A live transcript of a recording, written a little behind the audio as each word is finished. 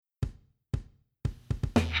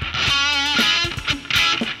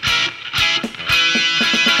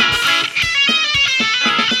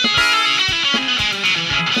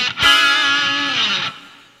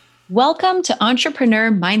Welcome to Entrepreneur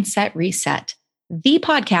Mindset Reset, the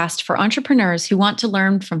podcast for entrepreneurs who want to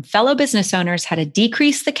learn from fellow business owners how to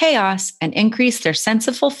decrease the chaos and increase their sense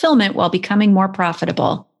of fulfillment while becoming more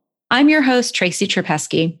profitable. I'm your host, Tracy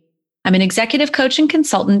Trapesky. I'm an executive coach and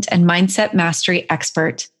consultant and mindset mastery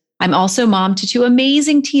expert. I'm also mom to two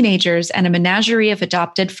amazing teenagers and a menagerie of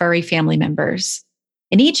adopted furry family members.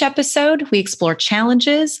 In each episode, we explore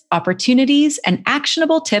challenges, opportunities, and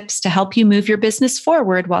actionable tips to help you move your business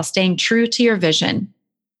forward while staying true to your vision.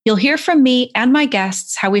 You'll hear from me and my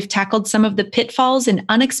guests how we've tackled some of the pitfalls and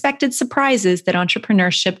unexpected surprises that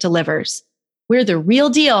entrepreneurship delivers. We're the real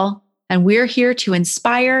deal, and we're here to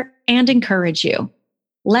inspire and encourage you.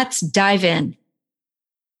 Let's dive in.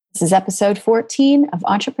 This is episode 14 of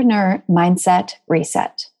Entrepreneur Mindset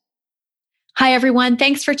Reset. Hi, everyone.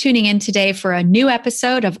 Thanks for tuning in today for a new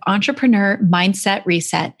episode of Entrepreneur Mindset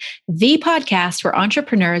Reset, the podcast where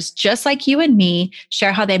entrepreneurs just like you and me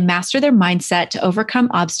share how they master their mindset to overcome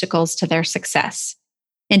obstacles to their success.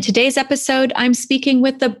 In today's episode, I'm speaking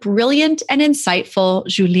with the brilliant and insightful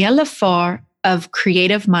Julien Lefort of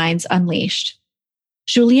Creative Minds Unleashed.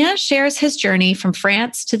 Julien shares his journey from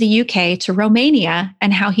France to the UK to Romania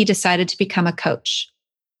and how he decided to become a coach.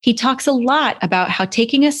 He talks a lot about how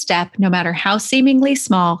taking a step, no matter how seemingly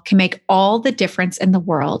small, can make all the difference in the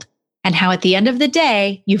world, and how at the end of the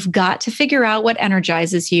day, you've got to figure out what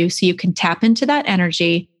energizes you so you can tap into that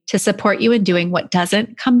energy to support you in doing what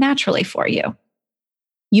doesn't come naturally for you.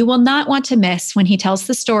 You will not want to miss when he tells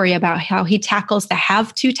the story about how he tackles the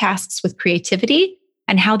have-to tasks with creativity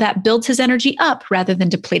and how that builds his energy up rather than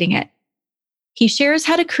depleting it. He shares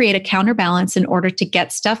how to create a counterbalance in order to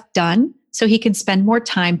get stuff done so he can spend more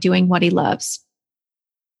time doing what he loves.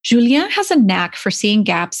 Julien has a knack for seeing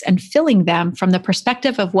gaps and filling them from the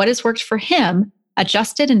perspective of what has worked for him,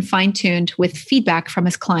 adjusted and fine-tuned with feedback from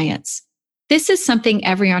his clients. This is something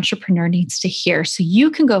every entrepreneur needs to hear so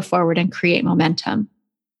you can go forward and create momentum.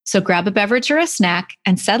 So grab a beverage or a snack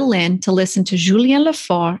and settle in to listen to Julien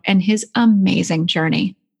Lefort and his amazing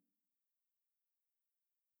journey.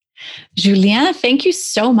 Julien, thank you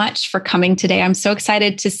so much for coming today. I'm so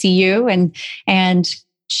excited to see you and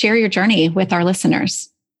share your journey with our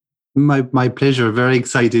listeners. My pleasure. Very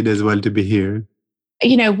excited as well to be here.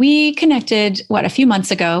 You know, we connected, a few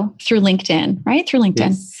months ago through LinkedIn, right? Through LinkedIn.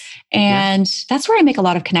 Yes. And that's where I make a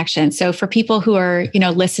lot of connections. So for people who are,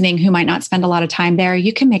 listening, who might not spend a lot of time there,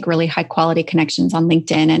 you can make really high quality connections on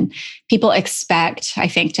LinkedIn. And people expect, I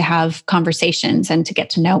think, to have conversations and to get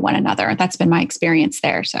to know one another. That's been my experience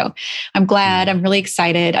there. So I'm glad. I'm really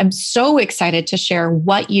excited. I'm so excited to share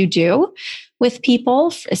what you do with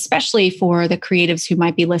people, especially for the creatives who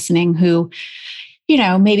might be listening, who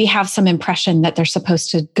maybe have some impression that they're supposed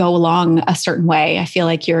to go along a certain way. I feel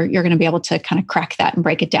like you're going to be able to kind of crack that and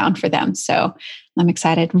break it down for them. So I'm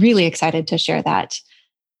excited, really excited to share that.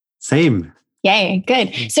 Same. Yay,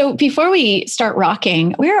 good. So before we start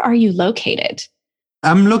rocking, where are you located?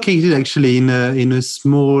 I'm located actually in a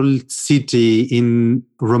small city in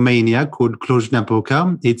Romania called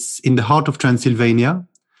Cluj-Napoca. It's in the heart of Transylvania.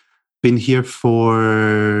 Been here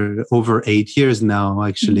for over 8 years now,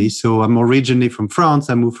 actually. Mm-hmm. So I'm originally from France.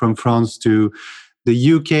 I moved from France to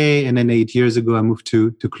the UK. And then 8 years ago, I moved to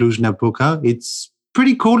Cluj-Napoca. It's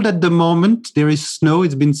pretty cold at the moment. There is snow.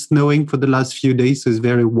 It's been snowing for the last few days. So it's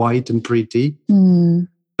very white and pretty. Mm.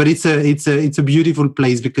 But it's a beautiful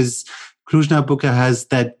place because Cluj-Napoca has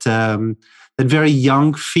that very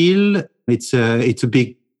young feel. It's a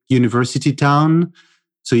big university town.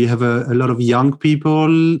 So you have a lot of young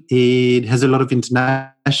people. It has a lot of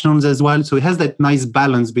internationals as well. So it has that nice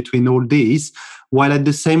balance between all these, while at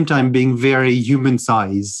the same time being very human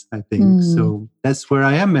size, I think. So that's where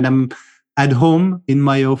I am. And I'm at home in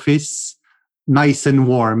my office, nice and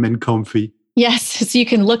warm and comfy. Yes. So you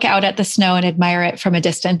can look out at the snow and admire it from a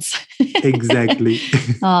distance. Exactly.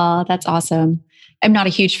 Oh, that's awesome. I'm not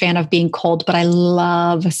a huge fan of being cold, but I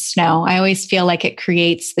love snow. I always feel like it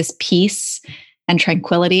creates this peace and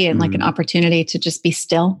tranquility and like an opportunity to just be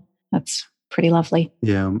still. That's pretty lovely.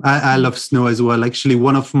 Yeah, I love snow as well. Actually,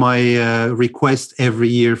 one of my requests every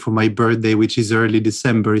year for my birthday, which is early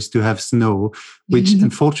December, is to have snow, which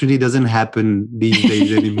unfortunately doesn't happen these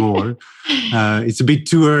days anymore. It's a bit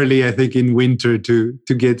too early, I think, in winter to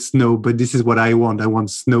get snow, but this is what I want. I want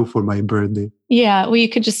snow for my birthday. Yeah, well, you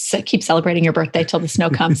could just keep celebrating your birthday till the snow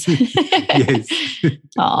comes. Yes.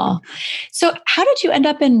 Oh, so how did you end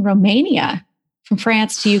up in Romania? From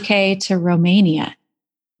France to UK to Romania?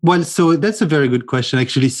 Well, so that's a very good question,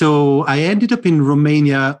 actually. So I ended up in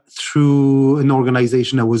Romania through an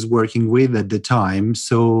organization I was working with at the time.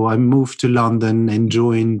 So I moved to London and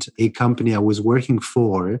joined a company I was working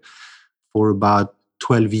for about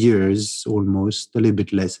 12 years almost, a little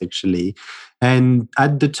bit less actually. And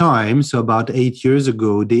at the time, so about 8 years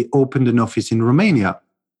ago, they opened an office in Romania.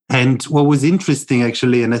 And what was interesting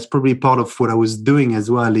actually, and that's probably part of what I was doing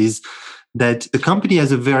as well, is that the company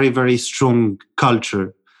has a very, very strong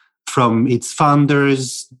culture from its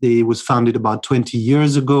founders. It was founded about 20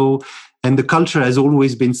 years ago. And the culture has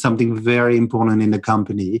always been something very important in the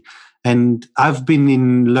company. And I've been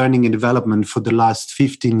in learning and development for the last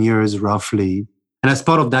 15 years, roughly. And as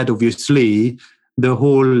part of that, obviously, the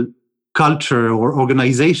whole culture or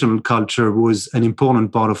organizational culture was an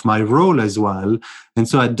important part of my role as well. And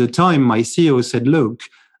so at the time, my CEO said, look,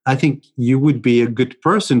 I think you would be a good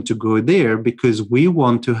person to go there because we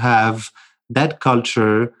want to have that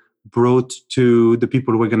culture brought to the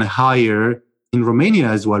people we're going to hire in Romania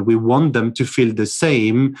as well. We want them to feel the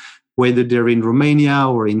same, whether they're in Romania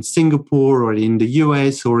or in Singapore or in the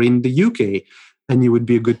US or in the UK. And you would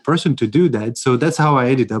be a good person to do that. So that's how I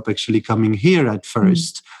ended up actually coming here at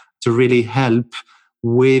first to really help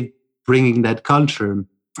with bringing that culture.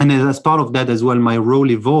 And as part of that as well, my role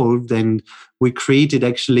evolved and we created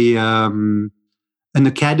actually an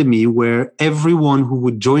academy where everyone who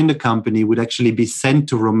would join the company would actually be sent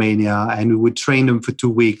to Romania, and we would train them for 2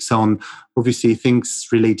 weeks on obviously things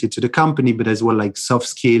related to the company, but as well like soft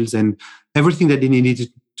skills and everything that they needed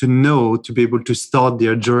to know to be able to start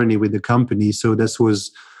their journey with the company. So this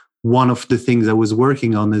was one of the things I was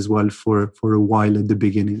working on as well for a while at the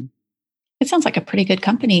beginning. It sounds like a pretty good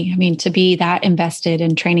company. I mean, to be that invested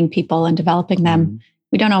in training people and developing them,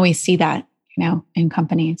 we don't always see that, in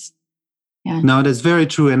companies. Yeah. No, that's very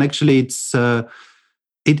true. And actually,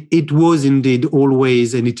 it was indeed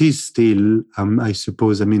always, and it is still, I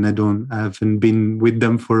suppose. I mean, I haven't been with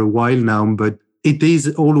them for a while now, but it has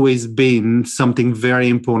always been something very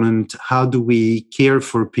important. How do we care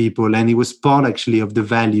for people? And it was part actually of the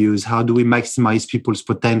values. How do we maximize people's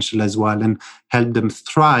potential as well and help them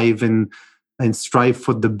thrive and strive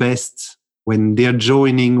for the best when they're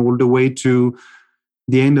joining all the way to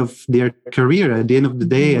the end of their career. At the end of the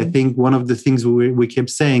day, I think one of the things we kept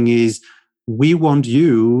saying is we want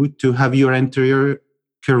you to have your entire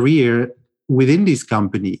career within this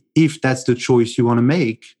company, if that's the choice you want to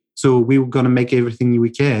make. So we're going to make everything we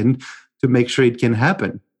can to make sure it can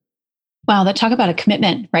happen. Wow, talk about a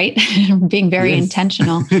commitment, right? Being very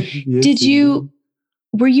intentional. Yes,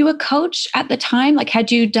 were you a coach at the time? Like,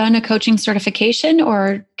 had you done a coaching certification,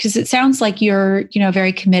 or because it sounds like you're,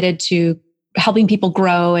 very committed to helping people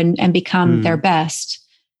grow and become their best.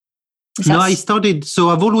 No, I started. So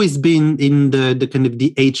I've always been in the kind of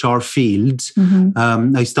the HR field.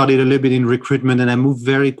 I started a little bit in recruitment and I moved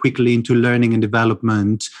very quickly into learning and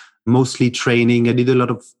development, mostly training. I did a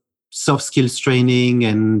lot of soft skills training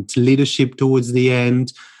and leadership towards the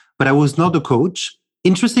end, but I was not a coach.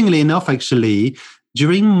 Interestingly enough, actually,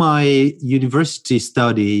 during my university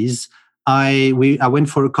studies, I went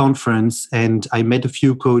for a conference and I met a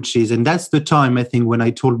few coaches. And that's the time, I think, when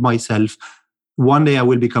I told myself, one day I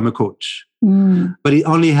will become a coach. But it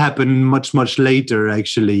only happened much, much later,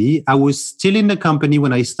 actually. I was still in the company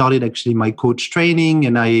when I started actually my coach training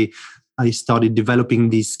and I started developing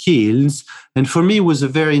these skills. And for me, it was a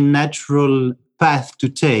very natural path to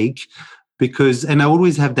take because, and I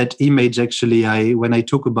always have that image actually, when I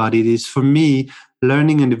talk about it, is for me,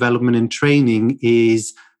 learning and development and training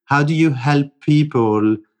is how do you help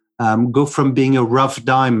people go from being a rough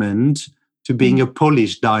diamond to being a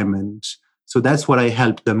polished diamond? So that's what I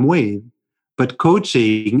help them with. But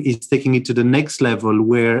coaching is taking it to the next level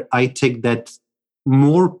where I take that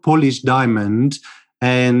more polished diamond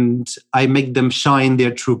and I make them shine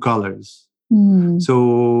their true colors.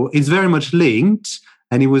 So it's very much linked.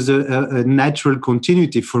 And it was a natural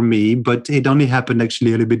continuity for me, but it only happened actually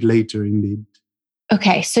a little bit later indeed.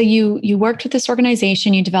 Okay, so you worked with this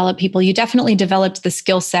organization, you developed people, you definitely developed the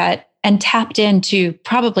skill set and tapped into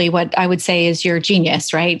probably what I would say is your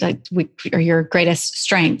genius, right? Or your greatest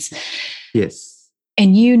strengths. Yes.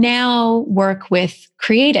 And you now work with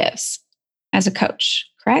creatives as a coach,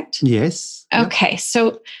 correct? Yes. Okay,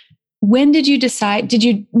 so when did you decide, did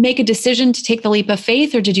you make a decision to take the leap of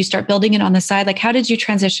faith or did you start building it on the side? Like, how did you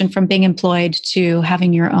transition from being employed to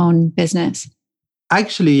having your own business?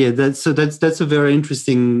 Actually, yeah, that's a very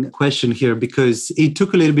interesting question here because it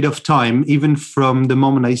took a little bit of time, even from the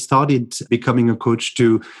moment I started becoming a coach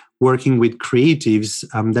to working with creatives.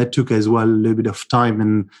 That took as well a little bit of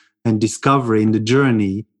time and discovery in the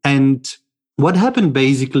journey. And what happened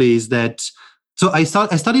basically is that, so I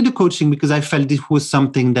studied the coaching because I felt it was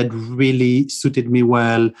something that really suited me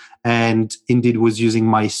well and indeed was using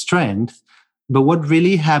my strength. But what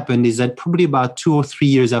really happened is that probably about 2 or 3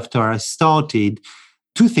 years after I started,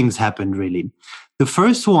 two things happened really. The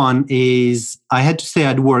first one is I had to stay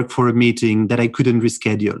at work for a meeting that I couldn't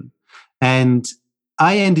reschedule. And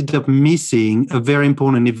I ended up missing a very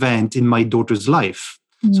important event in my daughter's life.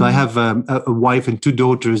 So I have a wife and two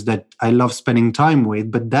daughters that I love spending time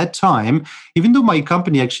with. But that time, even though my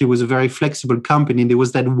company actually was a very flexible company, there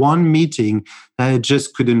was that one meeting that I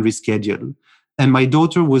just couldn't reschedule. And my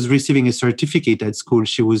daughter was receiving a certificate at school.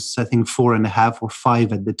 She was, I think, 4.5 or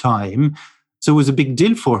 5 at the time. So it was a big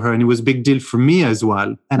deal for her, and it was a big deal for me as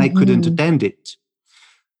well. And I couldn't attend it.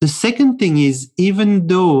 The second thing is, even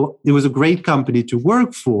though it was a great company to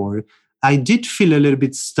work for, I did feel a little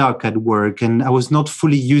bit stuck at work, and I was not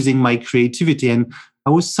fully using my creativity, and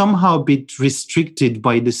I was somehow a bit restricted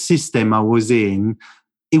by the system I was in.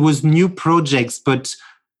 It was new projects, but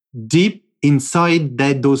deep inside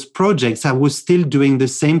those projects, I was still doing the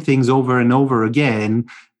same things over and over again.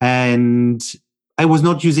 And I was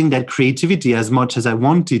not using that creativity as much as I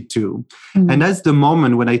wanted to. And that's the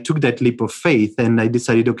moment when I took that leap of faith and I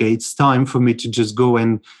decided, okay, it's time for me to just go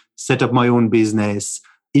and set up my own business.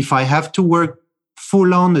 If I have to work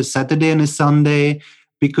full on a Saturday and a Sunday,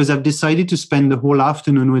 because I've decided to spend the whole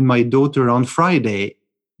afternoon with my daughter on Friday,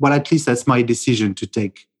 well, at least that's my decision to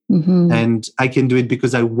take. And I can do it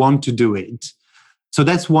because I want to do it. So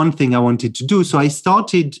that's one thing I wanted to do. So I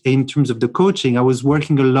started, in terms of the coaching, I was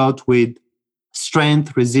working a lot with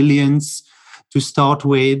strength, resilience to start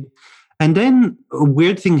with. And then a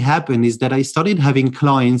weird thing happened is that I started having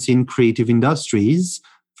clients in creative industries,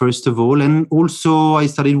 first of all. And also I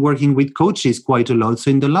started working with coaches quite a lot.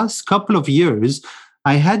 So in the last couple of years,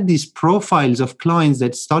 I had these profiles of clients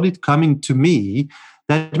that started coming to me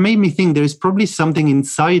that made me think there is probably something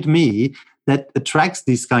inside me that attracts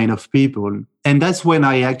these kind of people. And that's when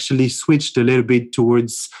I actually switched a little bit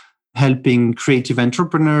towards helping creative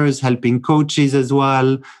entrepreneurs, helping coaches as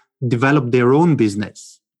well, develop their own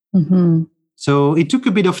business. So it took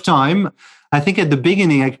a bit of time. I think at the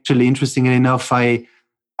beginning, actually, interestingly enough, I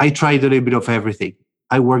tried a little bit of everything.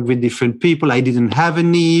 I worked with different people. I didn't have a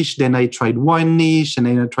niche. Then I tried one niche and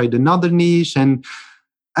then I tried another niche. And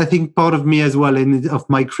I think part of me as well, of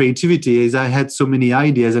my creativity, is I had so many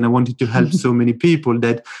ideas and I wanted to help so many people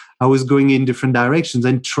that I was going in different directions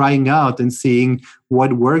and trying out and seeing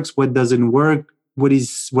what works, what doesn't work, what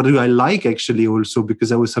do I like actually also, because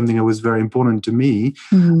that was something that was very important to me.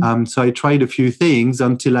 So I tried a few things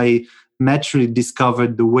until I naturally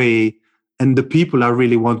discovered the way and the people I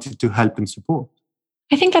really wanted to help and support.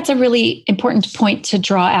 I think that's a really important point to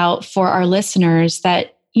draw out for our listeners,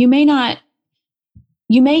 that you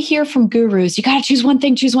may hear from gurus, you got to choose one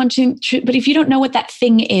thing, but if you don't know what that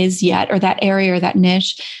thing is yet, or that area or that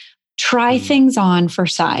niche, try things on for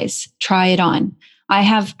size, try it on. I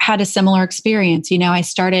have had a similar experience. I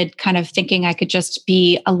started kind of thinking I could just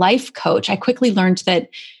be a life coach. I quickly learned that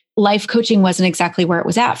life coaching wasn't exactly where it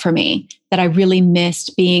was at for me, that I really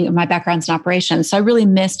missed being, my background's in operations. So I really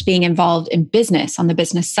missed being involved in business, on the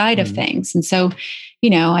business side of things. And so,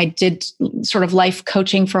 I did sort of life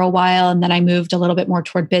coaching for a while, and then I moved a little bit more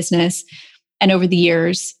toward business. And over the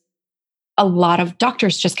years, a lot of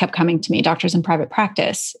doctors just kept coming to me, doctors in private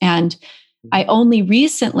practice. And I only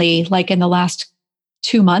recently, like in the last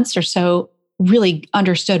 2 months or so, really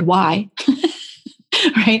understood why.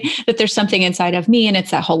 Right? That there's something inside of me, and it's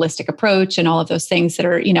that holistic approach and all of those things that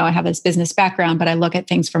are, I have this business background, but I look at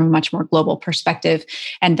things from a much more global perspective,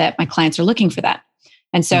 and that my clients are looking for that.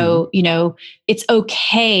 And so, it's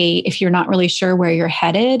okay if you're not really sure where you're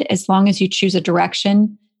headed, as long as you choose a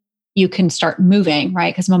direction, you can start moving,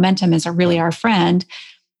 right? Because momentum is really our friend,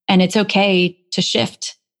 and it's okay to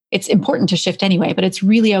shift. It's important to shift anyway, but it's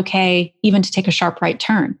really okay even to take a sharp right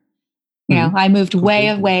turn. I moved way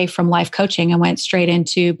away from life coaching and went straight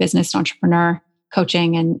into business entrepreneur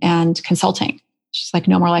coaching and consulting. Just like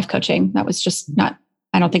no more life coaching. That was just not,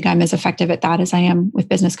 I don't think I'm as effective at that as I am with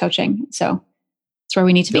business coaching. So it's where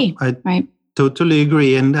we need to be, right? Totally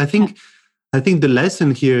agree. And I think the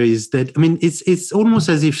lesson here is that, it's almost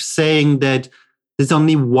as if saying that there's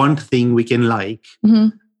only one thing we can like.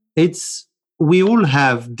 We all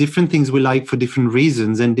have different things we like for different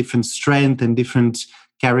reasons, and different strength and different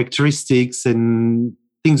characteristics and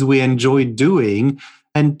things we enjoy doing.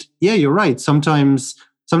 And yeah, you're right. Sometimes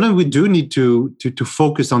we do need to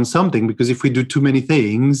focus on something, because if we do too many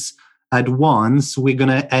things at once, we're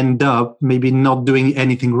going to end up maybe not doing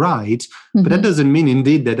anything right. But that doesn't mean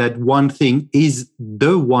indeed that one thing is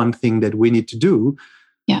the one thing that we need to do.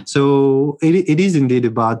 Yeah. So it is indeed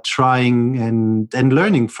about trying and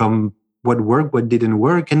learning from what worked, what didn't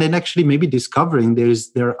work, and then actually maybe discovering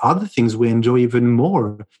there are other things we enjoy even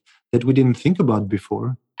more that we didn't think about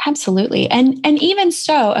before. Absolutely. And even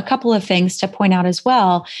so, a couple of things to point out as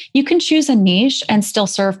well. You can choose a niche and still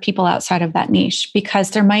serve people outside of that niche because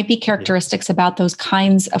there might be characteristics about those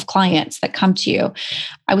kinds of clients that come to you.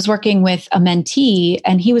 I was working with a mentee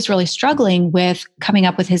and he was really struggling with coming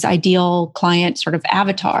up with his ideal client sort of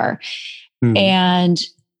avatar. And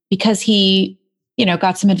because he,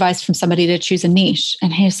 got some advice from somebody to choose a niche,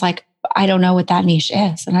 and he's like, I don't know what that niche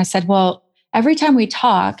is. And I said, well, every time we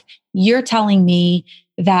talk, you're telling me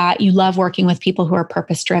that you love working with people who are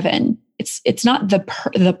purpose-driven. It's not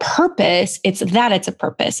the purpose, it's that it's a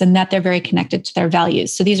purpose and that they're very connected to their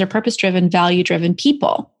values. So these are purpose-driven, value-driven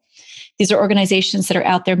people. These are organizations that are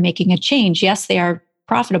out there making a change. Yes, they are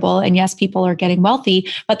profitable, and yes, people are getting wealthy,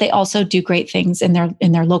 but they also do great things in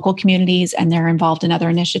their local communities, and they're involved in other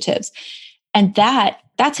initiatives. And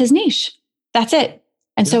that's his niche. That's it.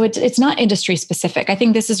 And so it's not industry specific. I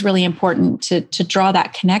think this is really important to draw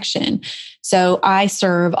that connection. So I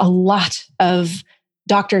serve a lot of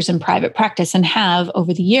doctors in private practice and have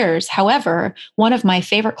over the years. However, one of my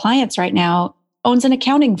favorite clients right now owns an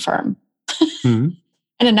accounting firm. And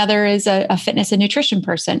another is a fitness and nutrition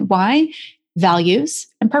person. Why? Values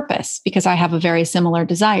and purpose, because I have a very similar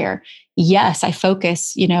desire. Yes, I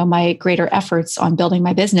focus, my greater efforts on building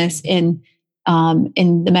my business in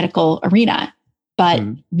the medical arena. But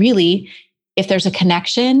really, if there's a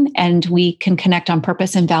connection and we can connect on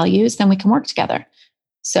purpose and values, then we can work together.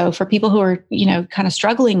 So for people who are, kind of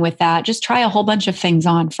struggling with that, just try a whole bunch of things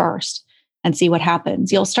on first and see what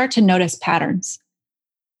happens. You'll start to notice patterns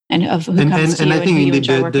and of who comes to you and who you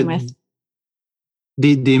enjoy working with.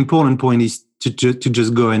 The important point is to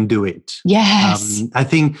just go and do it. Yes. I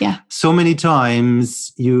think so many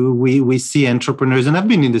times we see entrepreneurs, and I've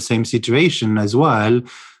been in the same situation as well,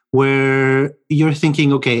 where you're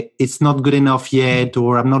thinking, okay, it's not good enough yet,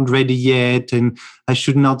 or I'm not ready yet, and I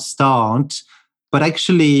should not start. But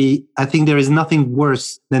actually, I think there is nothing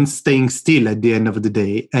worse than staying still at the end of the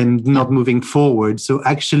day and not moving forward. So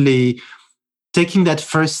actually taking that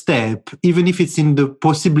first step, even if it's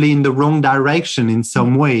possibly in the wrong direction in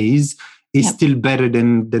some ways, is still better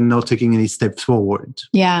than not taking any steps forward.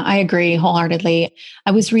 Yeah, I agree wholeheartedly.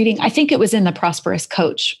 I was reading, I think it was in The Prosperous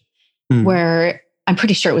Coach, where I'm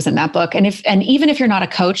pretty sure it was in that book. And even if you're not a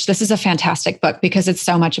coach, this is a fantastic book because it's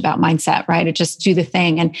so much about mindset, right? It just do the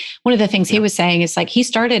thing. And one of the things he was saying is like, he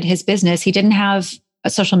started his business. He didn't have a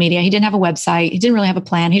social media. He didn't have a website. He didn't really have a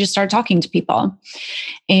plan. He just started talking to people.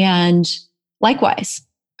 And likewise,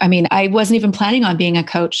 I mean, I wasn't even planning on being a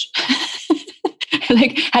coach.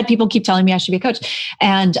 Like had people keep telling me I should be a coach.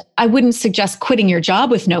 And I wouldn't suggest quitting your job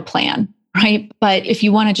with no plan, right? But if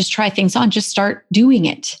you want to just try things on, just start doing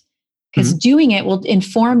it. Because doing it will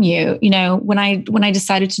inform you. When I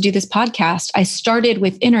decided to do this podcast, I started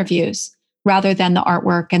with interviews rather than the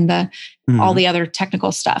artwork and all the other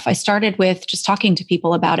technical stuff. I started with just talking to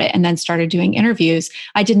people about it and then started doing interviews.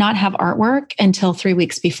 I did not have artwork until 3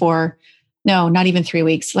 weeks before. No, not even 3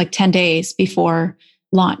 weeks, like 10 days before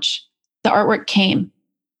launch. The artwork came,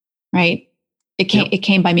 right? It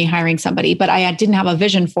came by me hiring somebody, but I didn't have a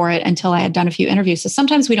vision for it until I had done a few interviews. So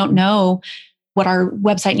sometimes we don't know what our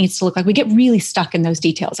website needs to look like. We get really stuck in those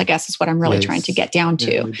details, I guess is what I'm really trying to get down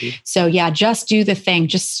to. So just do the thing,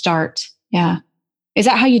 just start. Yeah. Is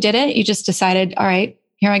that how you did it? You just decided, all right,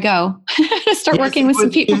 here I go. Start working with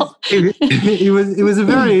some people. It was a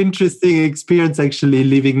very interesting experience actually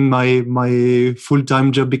leaving my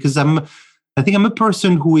full-time job because I think I'm a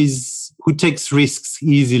person who takes risks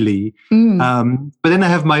easily. But then I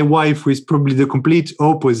have my wife who is probably the complete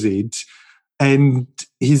opposite. And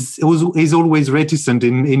he's always reticent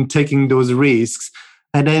in taking those risks.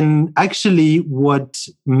 And then actually what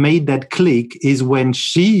made that click is when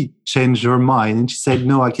she changed her mind and she said,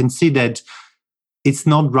 no, I can see that it's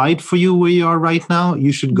not right for you where you are right now.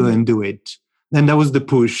 You should go and do it. And that was the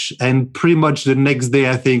push. And pretty much the next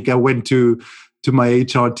day, I think I went to my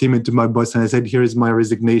HR team and to my boss and I said, here is my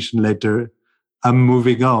resignation letter. I'm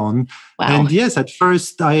moving on. Wow. And yes, at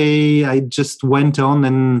first I just went on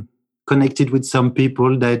and connected with some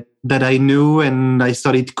people that I knew, and I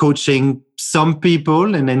started coaching some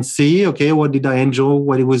people and then see, okay, what did I enjoy?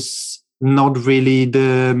 What it was not really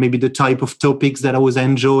maybe the type of topics that I was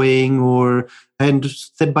enjoying, and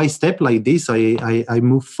step by step like this, I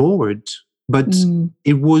moved forward. But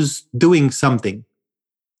it was doing something.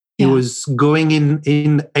 It was going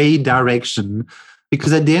in a direction,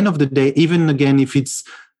 because at the end of the day, even again, if it's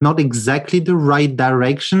not exactly the right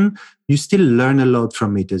direction, you still learn a lot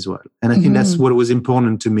from it as well. And I think that's what was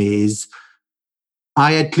important to me is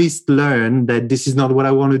I at least learned that this is not what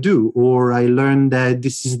I want to do, or I learned that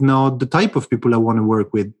this is not the type of people I want to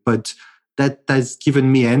work with, but that has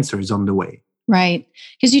given me answers on the way. Right.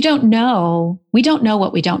 Because we don't know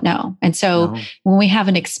what we don't know. And so when we have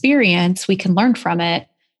an experience, we can learn from it,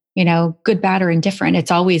 good, bad, or indifferent.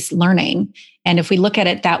 It's always learning. And if we look at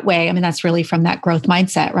it that way, I mean, that's really from that growth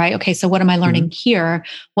mindset, right? Okay, so what am I learning here?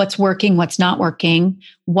 What's working? What's not working?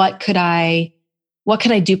 What could I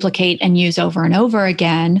duplicate and use over and over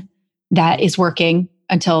again that is working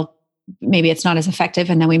until maybe it's not as effective,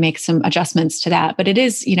 and then we make some adjustments to that. But it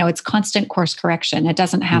is, it's constant course correction. It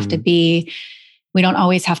doesn't have to be, we don't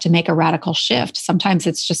always have to make a radical shift. Sometimes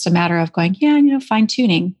it's just a matter of going, fine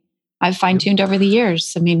tuning. I've fine tuned over the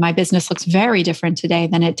years. I mean, my business looks very different today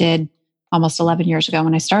than it did almost 11 years ago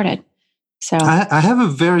when I started. So I have a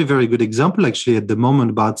very, very good example actually at the moment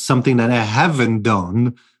about something that I haven't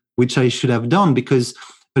done, which I should have done, because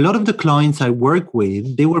a lot of the clients I work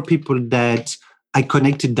with, they were people that I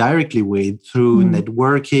connected directly with through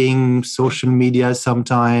networking, social media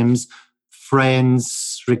sometimes,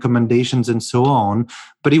 friends, recommendations, and so on.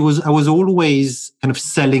 But I was always kind of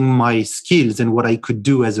selling my skills and what I could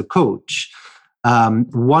do as a coach.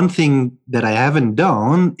 One thing that I haven't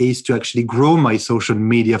done is to actually grow my social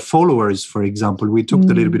media followers, for example. We talked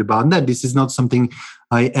a little bit about that. This is not something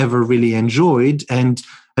I ever really enjoyed. And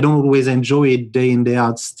I don't always enjoy it day in, day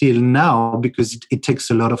out still now, because it takes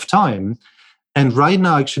a lot of time. And right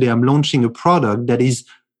now, actually, I'm launching a product that is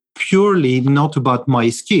purely not about my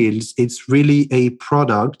skills. It's really a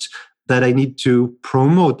product that I need to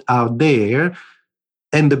promote out there.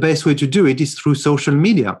 And the best way to do it is through social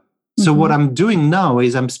media. So what I'm doing now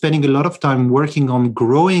is I'm spending a lot of time working on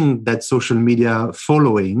growing that social media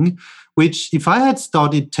following, which if I had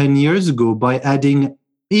started 10 years ago by adding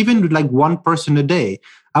even like one person a day,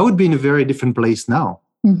 I would be in a very different place now.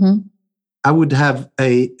 I would have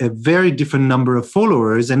a very different number of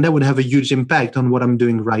followers, and that would have a huge impact on what I'm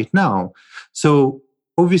doing right now. So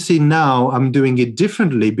obviously now I'm doing it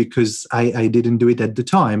differently because I didn't do it at the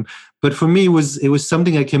time. But for me, it was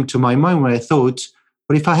something that came to my mind where I thought,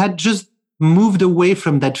 but if I had just moved away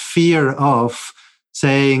from that fear of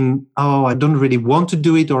saying, oh, I don't really want to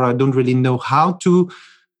do it, or I don't really know how to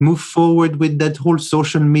move forward with that whole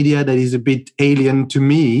social media that is a bit alien to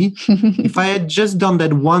me. If I had just done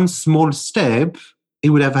that one small step, it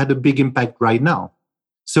would have had a big impact right now.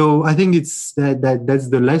 So I think it's that's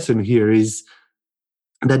the lesson here, is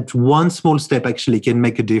that one small step actually can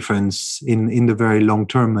make a difference in the very long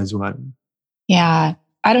term as well. Yeah.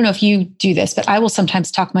 I don't know if you do this, but I will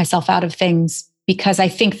sometimes talk myself out of things because I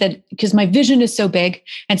think because my vision is so big.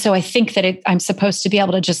 And so I think that I'm supposed to be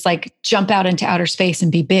able to just like jump out into outer space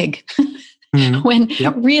and be big. When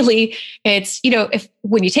really it's,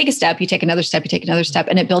 when you take a step, you take another step, you take another step,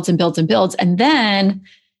 and it builds and builds and builds. And then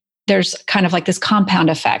there's kind of like this compound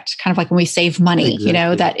effect, kind of like when we save money,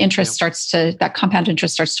 that interest that compound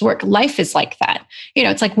interest starts to work. Life is like that.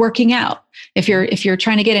 It's like working out. If you're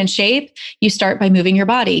trying to get in shape, you start by moving your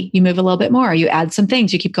body. You move a little bit more, you add some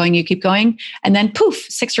things, you keep going. And then poof,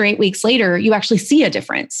 6 or 8 weeks later, you actually see a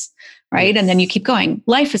difference, right? Yes. And then you keep going.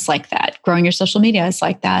 Life is like that. Growing your social media is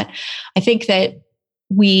like that. I think that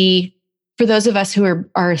for those of us who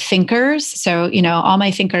are thinkers, so, all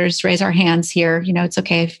my thinkers, raise our hands here. It's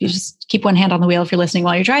okay if you just keep one hand on the wheel if you're listening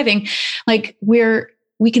while you're driving. Like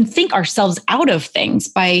we can think ourselves out of things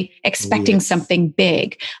by expecting something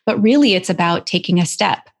big, but really it's about taking a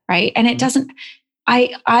step, right? And it doesn't,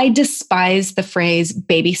 I despise the phrase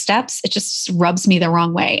baby steps. It just rubs me the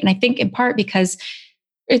wrong way. And I think in part because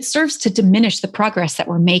it serves to diminish the progress that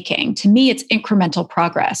we're making. To me, it's incremental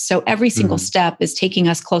progress. So every single step is taking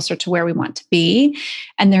us closer to where we want to be.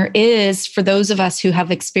 And there is, for those of us who have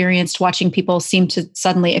experienced watching people seem to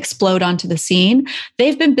suddenly explode onto the scene,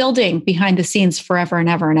 they've been building behind the scenes forever and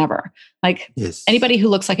ever and ever. Like anybody who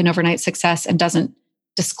looks like an overnight success and doesn't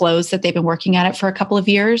disclose that they've been working at it for a couple of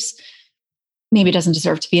years, maybe doesn't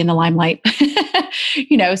deserve to be in the limelight. So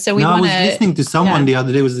I was listening to someone the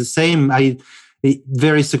other day, it was the same. A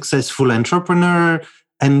very successful entrepreneur.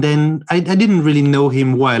 And then I didn't really know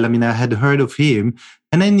him well. I mean, I had heard of him.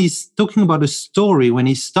 And then he's talking about a story when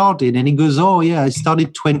he started. And he goes, oh, yeah, I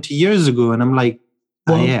started 20 years ago. And I'm like,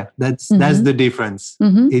 that's the difference.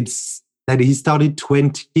 It's that he started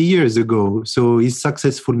 20 years ago. So he's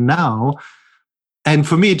successful now. And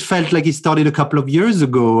for me, it felt like he started a couple of years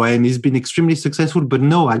ago and he's been extremely successful. But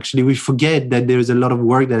no, actually, we forget that there's a lot of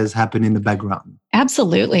work that has happened in the background.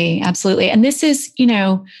 Absolutely. Absolutely. And this is,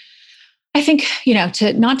 I think, not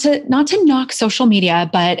to knock social media,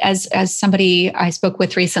 but as somebody I spoke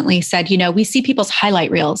with recently said, we see people's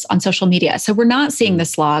highlight reels on social media. So we're not seeing the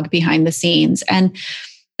slog behind the scenes. And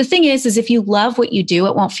the thing is if you love what you do,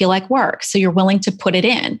 it won't feel like work. So you're willing to put it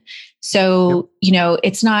in. So,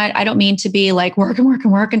 it's not, I don't mean to be like work and work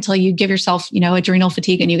and work until you give yourself, adrenal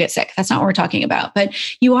fatigue and you get sick. That's not what we're talking about. But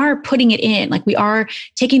you are putting it in, like we are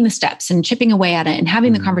taking the steps and chipping away at it and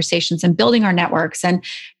having the conversations and building our networks and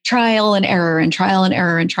trial and error and trial and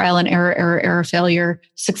error and trial and error, failure,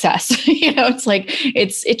 success. It's like,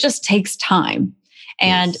 it just takes time.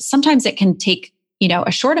 And sometimes it can take,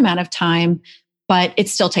 a short amount of time, but it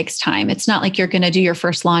still takes time. It's not like you're going to do your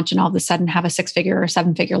first launch and all of a sudden have a 6-figure or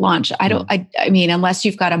 7-figure launch. I mean, unless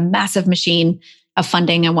you've got a massive machine of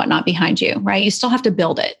funding and whatnot behind you, right? You still have to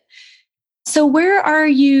build it. So what are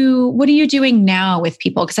you doing now with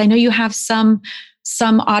people? Because I know you have some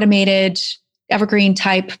automated evergreen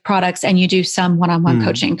type products and you do some one-on-one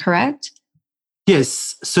coaching, correct?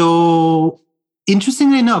 Yes. So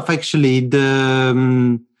interestingly enough, actually,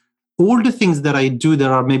 all the things that I do that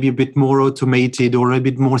are maybe a bit more automated or a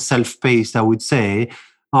bit more self-paced, I would say,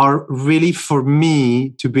 are really for me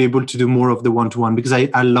to be able to do more of the one-to-one, because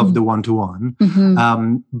I love the one-to-one.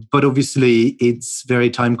 But obviously it's very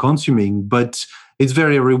time consuming, but it's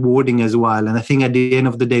very rewarding as well. And I think at the end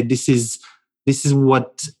of the day, this is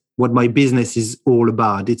what my business is all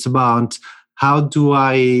about. It's about how do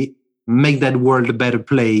I make that world a better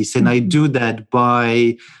place? And I do that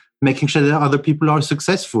by making sure that other people are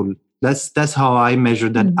successful. That's how I measure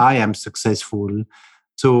that I am successful.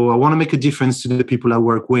 So I want to make a difference to the people I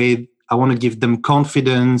work with. I want to give them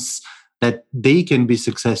confidence that they can be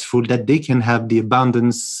successful, that they can have the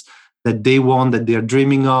abundance that they want, that they're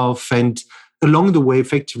dreaming of, and along the way,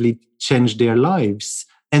 effectively change their lives.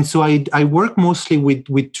 And so I work mostly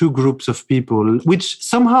with two groups of people, which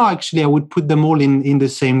somehow actually I would put them all in the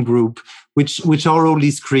same group, which are all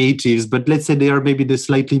these creatives, but let's say they are maybe the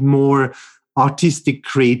slightly more artistic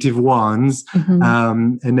creative ones,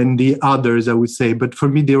 and then the others, I would say. But for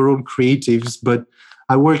me, they're all creatives. But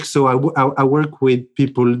I work with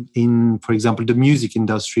people in, for example, the music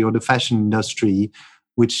industry or the fashion industry,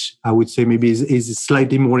 which I would say maybe is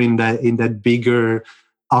slightly more in that bigger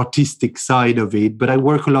artistic side of it. But I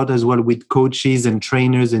work a lot as well with coaches and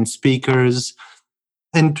trainers and speakers.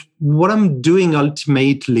 And what I'm doing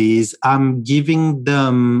ultimately is I'm giving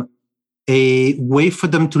them a way for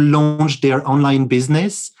them to launch their online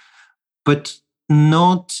business, but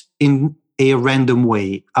not in a random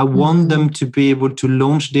way. I want them to be able to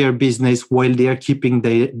launch their business while they are keeping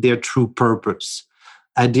their true purpose.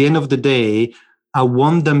 At the end of the day, I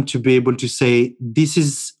want them to be able to say, this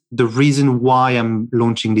is the reason why I'm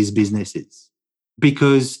launching these businesses,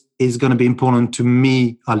 because it's going to be important to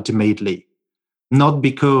me ultimately, not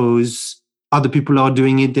because other people are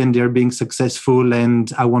doing it and they're being successful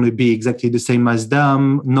and I want to be exactly the same as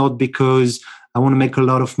them, not because I want to make a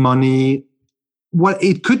lot of money. Well,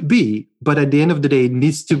 it could be, but at the end of the day, it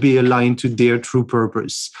needs to be aligned to their true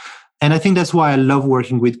purpose. And I think that's why I love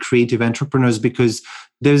working with creative entrepreneurs, because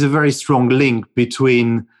there's a very strong link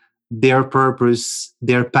between their purpose,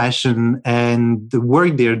 their passion, and the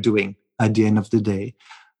work they're doing at the end of the day.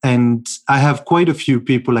 And I have quite a few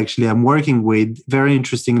people actually I'm working with, very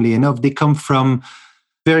interestingly enough, they come from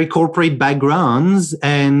very corporate backgrounds,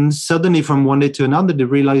 and suddenly from one day to another, they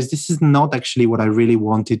realize this is not actually what I really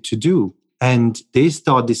wanted to do. And they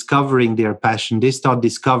start discovering their passion, they start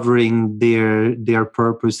discovering their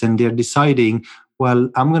purpose, and they're deciding, well,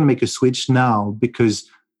 I'm going to make a switch now because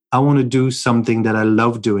I want to do something that I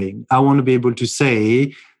love doing. I want to be able to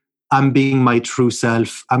say, I'm being my true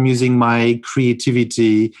self, I'm using my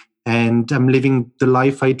creativity, and I'm living the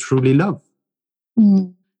life I truly love.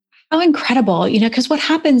 How incredible, because what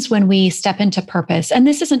happens when we step into purpose, and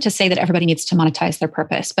this isn't to say that everybody needs to monetize their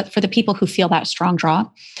purpose, but for the people who feel that strong draw,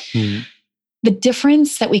 the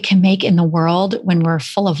difference that we can make in the world when we're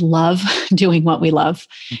full of love, doing what we love,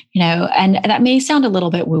 and that may sound a little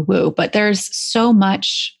bit woo-woo, but there's so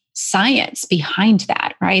much science behind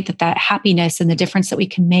that, right? That happiness and the difference that we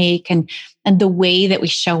can make and the way that we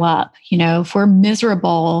show up, if we're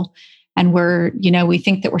miserable and we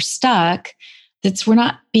think that we're stuck, we're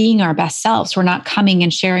not being our best selves. We're not coming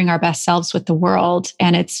and sharing our best selves with the world.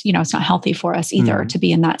 And it's not healthy for us either to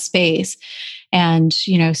be in that space. And,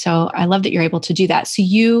 so I love that you're able to do that. So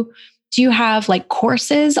do you have like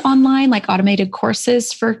courses online, like automated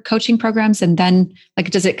courses for coaching programs? And then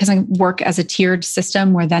does it work as a tiered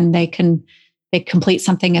system where then they complete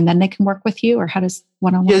something and then they can work with you, or how does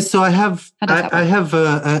one-on-one? Yes. So I have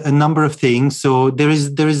a number of things. So there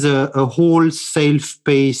is a whole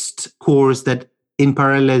self-paced course that in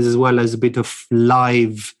parallel as well as a bit of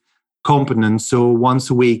live component. So once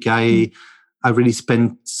a week, I really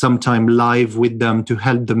spend some time live with them to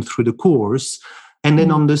help them through the course. And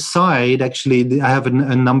then on the side, actually, I have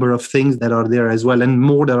a number of things that are there as well, and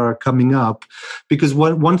more that are coming up. Because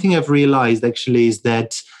one thing I've realized actually is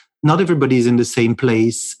that not everybody is in the same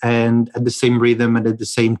place and at the same rhythm and at the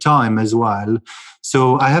same time as well.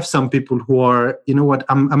 So I have some people who are, you know what,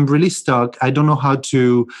 I'm really stuck. I don't know how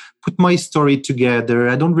to put my story together.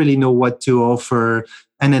 I don't really know what to offer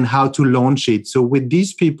and then how to launch it. So with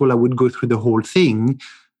these people, I would go through the whole thing.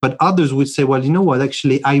 But others would say, well, you know what,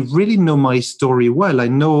 actually, I really know my story well. I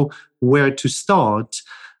know where to start,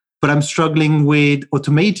 but I'm struggling with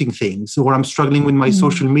automating things, or I'm struggling with my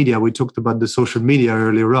social media. We talked about the social media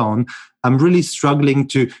earlier on. I'm really struggling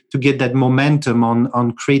to get that momentum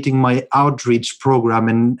on creating my outreach program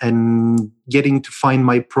and getting to find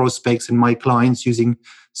my prospects and my clients using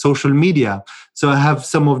social media. So I have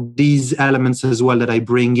some of these elements as well that I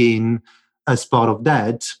bring in as part of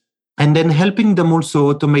that. And then helping them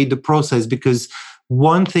also automate the process, because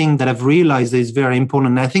one thing that I've realized is very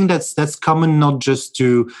important, and I think that's common not just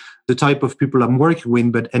to the type of people I'm working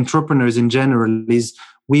with, but entrepreneurs in general, is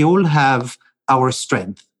we all have our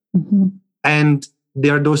strength. Mm-hmm. And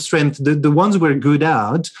there are those strengths, the ones we're good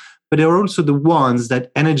at, but there are also the ones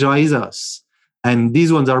that energize us. And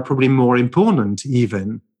these ones are probably more important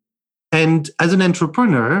even. And as an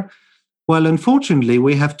entrepreneur, well, unfortunately,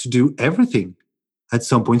 we have to do everything at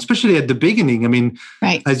some point, especially at the beginning. I mean,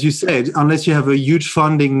 right. As you said, unless you have a huge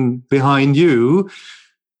funding behind you,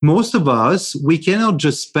 most of us, we cannot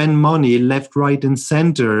just spend money left, right, and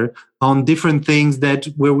center on different things that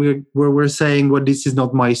where we're saying, well, this is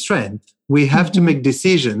not my strength. We have to make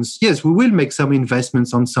decisions. Yes, we will make some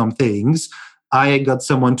investments on some things. I got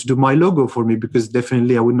someone to do my logo for me because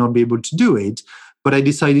definitely I would not be able to do it. But I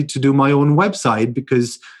decided to do my own website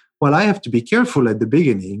because, well, I have to be careful at the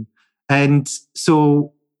beginning. And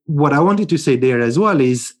so what I wanted to say there as well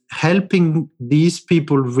is helping these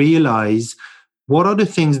people realize what are the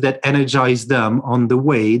things that energize them on the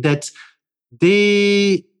way that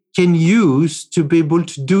they can use to be able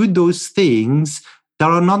to do those things that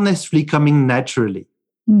are not necessarily coming naturally.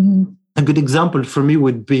 Mm-hmm. A good example for me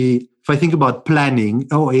would be, if I think about planning,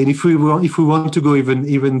 and if we want to go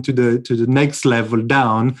even to the next level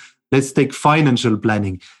down, let's take financial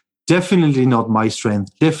planning. Definitely not my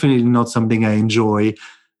strength, definitely not something I enjoy,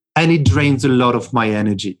 and it drains a lot of my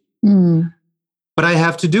energy. But I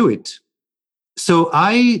have to do it. So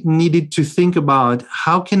I needed to think about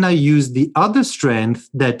how can I use the other strengths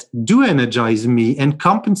that do energize me and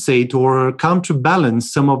compensate or counterbalance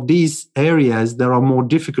some of these areas that are more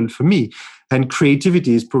difficult for me. And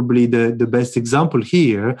creativity is probably the best example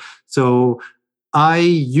here. So I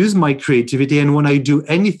use my creativity, and when I do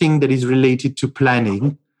anything that is related to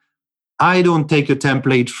planning, I don't take a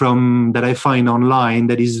template from that I find online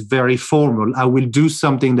that is very formal. I will do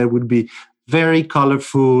something that would be very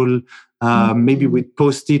colorful, maybe with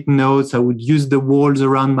post-it notes. I would use the walls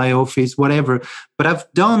around my office, whatever. But I've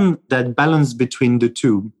done that balance between the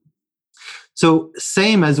two. So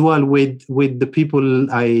same as well with the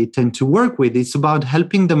people I tend to work with. It's about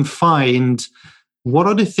helping them find what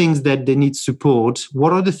are the things that they need support,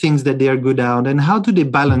 what are the things that they are good at, and how do they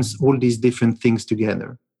balance all these different things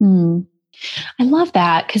together. I love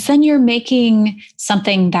that, because then you're making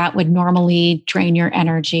something that would normally drain your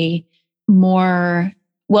energy more,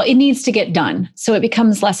 well, it needs to get done. So it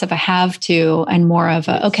becomes less of a have to and more of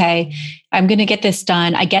a, okay, I'm going to get this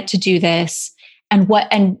done. I get to do this. And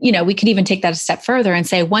we could even take that a step further and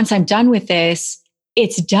say, once I'm done with this,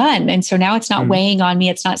 it's done. And so now it's not weighing on me.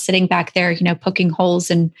 It's not sitting back there, poking holes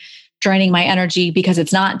and draining my energy because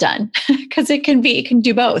it's not done. Because it can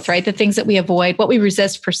do both, right? The things that we avoid, what we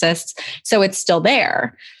resist persists. So it's still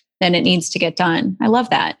there. Then it needs to get done. I love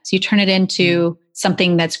that. So you turn it into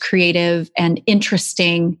something that's creative and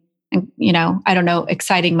interesting. And, I don't know,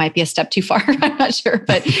 exciting might be a step too far. I'm not sure,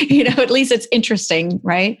 but at least it's interesting,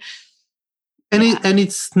 right? And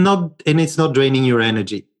it's not draining your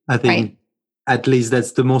energy. I think right. At least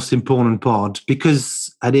that's the most important part,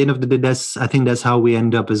 because at the end of the day, I think that's how we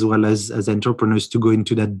end up as well as entrepreneurs, to go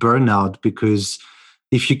into that burnout, because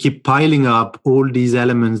if you keep piling up all these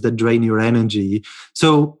elements that drain your energy.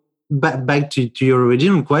 So back to your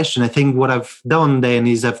original question, I think what I've done then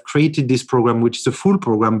is I've created this program, which is a full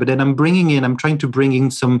program, but then I'm trying to bring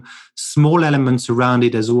in some small elements around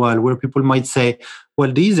it as well, where people might say,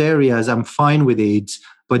 well, these areas, I'm fine with it,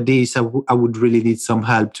 but these, I would really need some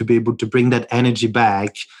help to be able to bring that energy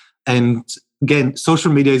back. And again, social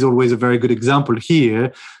media is always a very good example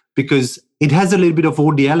here, because it has a little bit of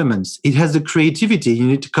all the elements. It has the creativity. You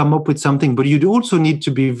need to come up with something, but you also need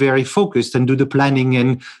to be very focused and do the planning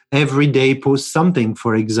and every day post something,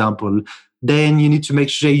 for example. then you need to make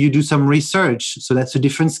sure you do some research. So that's a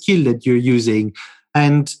different skill that you're using.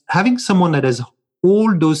 And having someone that has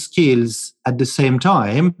all those skills at the same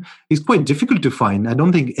time is quite difficult to find. I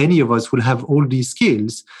don't think any of us will have all these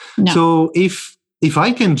skills. No. So if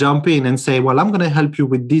I can jump in and say, well, I'm going to help you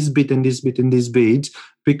with this bit and this bit and this bit,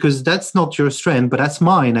 because that's not your strength, but that's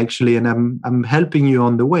mine actually, and I'm helping you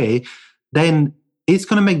on the way, then it's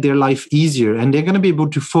going to make their life easier, and they're going to be able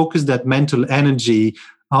to focus that mental energy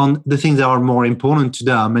on the things that are more important to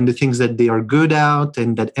them and the things that they are good at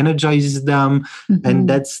and that energizes them. Mm-hmm. And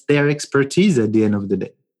that's their expertise at the end of the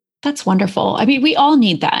day. That's wonderful. I mean, we all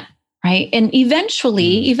need that, right? And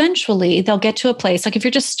eventually they'll get to a place, like if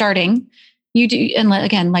you're just starting, you do, and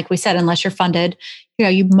again, like we said, unless you're funded,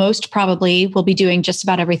 you most probably will be doing just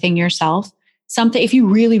about everything yourself. Something, if you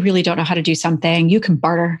really, really don't know how to do something, you can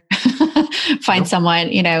barter, find someone.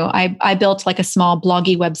 I built like a small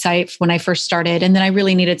bloggy website when I first started, and then I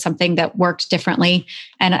really needed something that worked differently.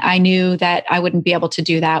 And I knew that I wouldn't be able to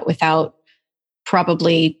do that without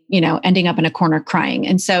probably, ending up in a corner crying.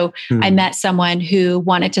 And so I met someone who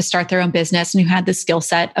wanted to start their own business and who had the skill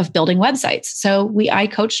set of building websites. So I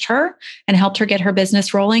coached her and helped her get her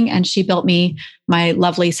business rolling. And she built me my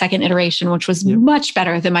lovely second iteration, which was much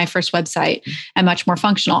better than my first website and much more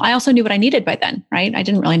functional. I also knew what I needed by then, right? I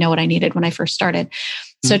didn't really know what I needed when I first started.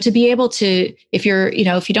 So to be able to, if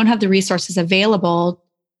you don't have the resources available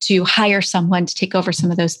to hire someone to take over some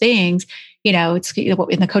of those things, it's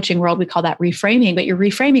in the coaching world, we call that reframing, but you're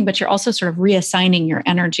reframing, but you're also sort of reassigning your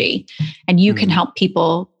energy, and you can help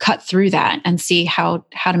people cut through that and see how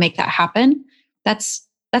to make that happen. That's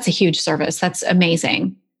a huge service. That's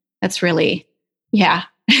amazing. That's really, yeah.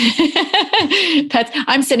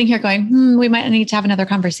 I'm sitting here going, we might need to have another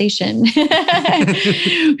conversation.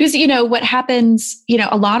 Because, what happens,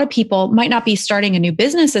 a lot of people might not be starting a new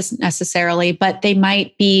business necessarily, but they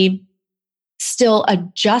might be still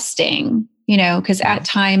adjusting, because at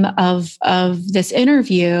time of this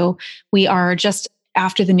interview, we are just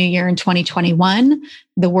after the new year in 2021.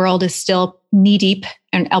 The world is still knee deep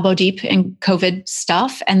and elbow deep in COVID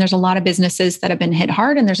stuff. And there's a lot of businesses that have been hit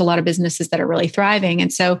hard, and there's a lot of businesses that are really thriving.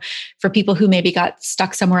 And so for people who maybe got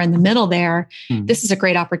stuck somewhere in the middle there, this is a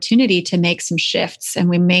great opportunity to make some shifts. And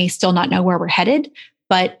we may still not know where we're headed,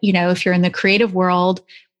 but if you're in the creative world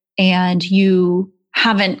and you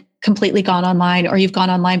haven't completely gone online, or you've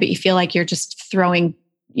gone online, but you feel like you're just throwing,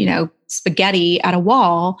 spaghetti at a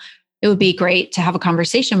wall, it would be great to have a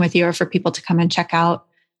conversation with you, or for people to come and check out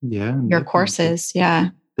your courses. Yeah.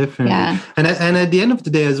 Definitely. Yeah. And at the end of the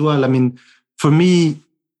day as well, I mean, for me,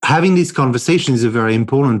 having these conversations is a very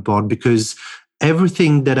important part, because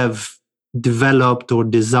everything that I've developed or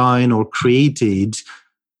designed or created,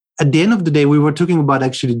 at the end of the day, we were talking about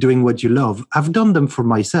actually doing what you love. I've done them for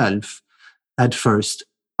myself at first.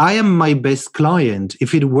 I am my best client.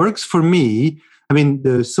 If it works for me, I mean,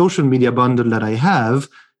 the social media bundle that I have,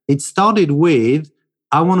 it started with,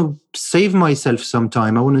 I want to save myself some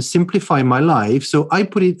time. I want to simplify my life. So I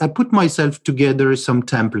put myself together some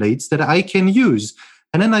templates that I can use.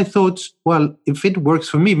 And then I thought, well, if it works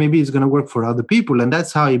for me, maybe it's going to work for other people. And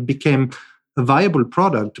that's how it became a viable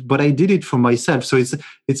product. But I did it for myself. So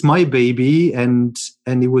it's my baby. And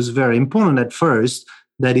it was very important at first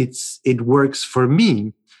that it works for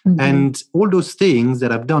me. And all those things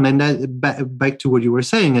that I've done. And that, back to what you were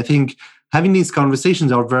saying, I think having these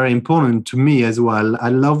conversations are very important to me as well. I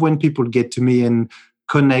love when people get to me and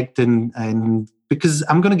connect, and because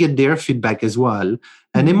I'm going to get their feedback as well.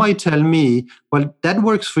 And they might tell me, well, that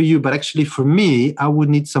works for you, but actually for me, I would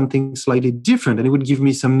need something slightly different. And it would give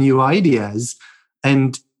me some new ideas.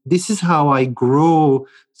 And this is how I grow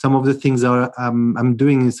some of the things I'm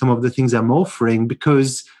doing and some of the things I'm offering,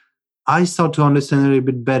 because I start to understand a little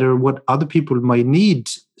bit better what other people might need,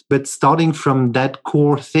 but starting from that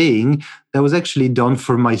core thing that was actually done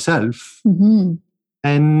for myself. And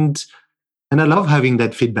I love having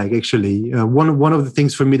that feedback, actually. One of the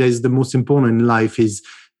things for me that is the most important in life is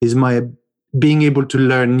my being able to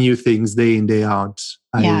learn new things day in, day out.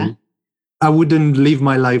 I wouldn't live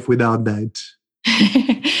my life without that.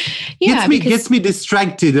 Gets me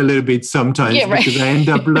distracted a little bit sometimes, because I end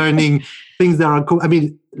up learning things that are cool. I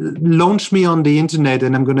mean, launch me on the internet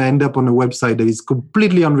and I'm going to end up on a website that is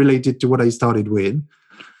completely unrelated to what I started with.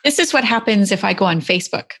 This is what happens if I go on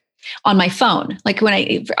Facebook on my phone. Like when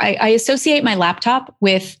I associate my laptop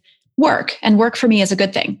with work, and work for me is a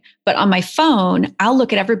good thing. But on my phone, I'll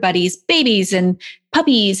look at everybody's babies and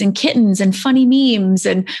puppies and kittens and funny memes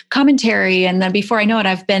and commentary. And then before I know it,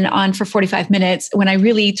 I've been on for 45 minutes when I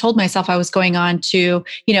really told myself I was going on to,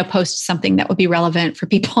 post something that would be relevant for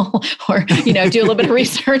people or, do a little bit of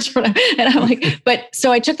research. And I'm like,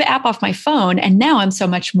 so I took the app off my phone and now I'm so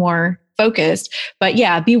much more focused. But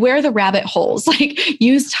yeah, beware the rabbit holes. Like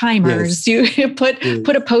use timers. Yes. You put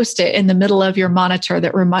a Post-it in the middle of your monitor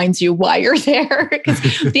that reminds you why you're there. Because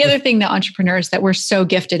the other thing that entrepreneurs that we're so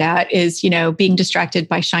gifted at is, being distracted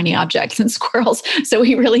by shiny objects and squirrels. So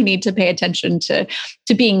we really need to pay attention to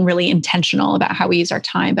being really intentional about how we use our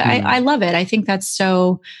time. But I love it. I think that's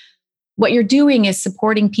so. What you're doing is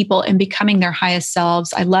supporting people and becoming their highest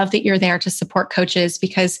selves. I love that you're there to support coaches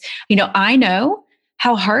because, I know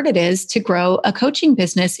how hard it is to grow a coaching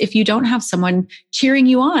business if you don't have someone cheering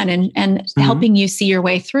you on and helping you see your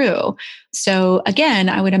way through. So again,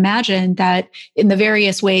 I would imagine that in the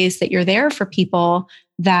various ways that you're there for people,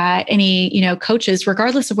 that any, coaches,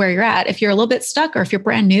 regardless of where you're at, if you're a little bit stuck or if you're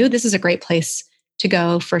brand new, this is a great place to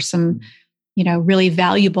go for some, really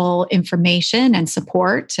valuable information and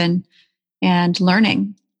support and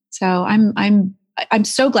learning. So I'm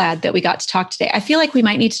so glad that we got to talk today. I feel like we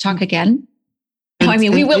might need to talk again.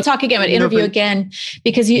 We will talk again, but interview again,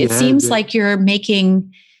 because it seems like you're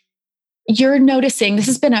noticing, this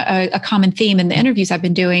has been a common theme in the interviews I've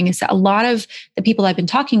been doing, is that a lot of the people I've been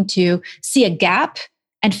talking to see a gap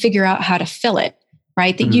and figure out how to fill it,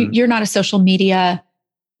 right? That you're not a social media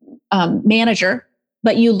manager,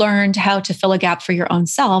 but you learned how to fill a gap for your own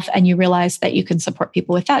self and you realized that you can support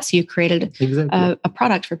people with that. So you created a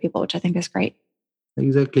product for people, which I think is great.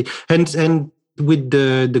 Exactly. And with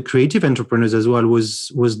the creative entrepreneurs as well was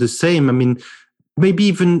the same. I mean, maybe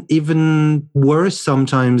even worse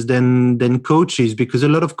sometimes than coaches, because a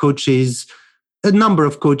number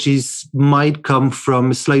of coaches might come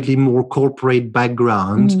from a slightly more corporate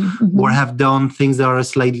background or have done things that are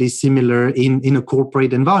slightly similar in a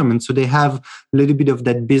corporate environment. So they have a little bit of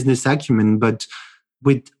that business acumen. But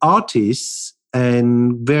with artists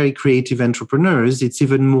and very creative entrepreneurs, it's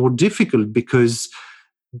even more difficult because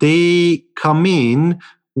they come in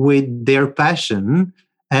with their passion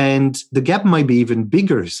and the gap might be even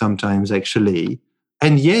bigger sometimes, actually.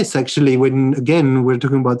 And yes, actually, when again, we're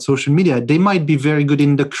talking about social media, they might be very good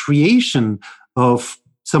in the creation of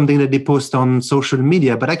something that they post on social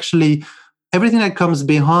media, but actually everything that comes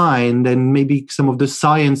behind and maybe some of the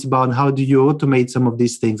science about how do you automate some of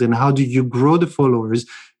these things and how do you grow the followers,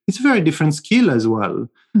 it's a very different skill as well.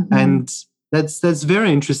 And that's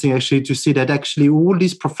very interesting, actually, to see that actually all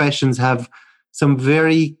these professions have some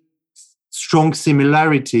very strong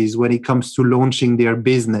similarities when it comes to launching their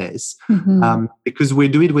business, because we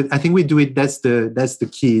do it I think we do it. That's the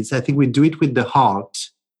key. I think we do it with the heart.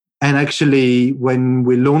 And actually, when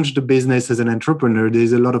we launch the business as an entrepreneur,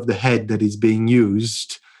 there's a lot of the head that is being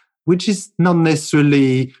used, which is not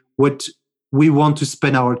necessarily what we want to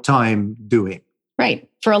spend our time doing. Right.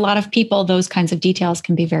 For a lot of people, those kinds of details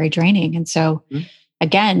can be very draining. And so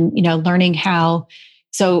again, learning how.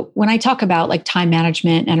 So when I talk about like time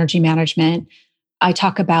management, energy management, I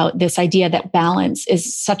talk about this idea that balance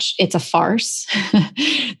is it's a farce.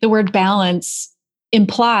 The word balance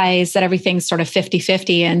implies that everything's sort of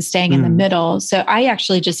 50-50 and staying in the middle. So I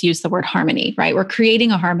actually just use the word harmony, right? We're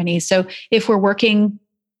creating a harmony. So if we're working,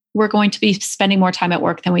 we're going to be spending more time at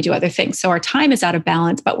work than we do other things. So our time is out of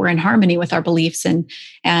balance, but we're in harmony with our beliefs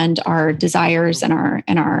and our desires and our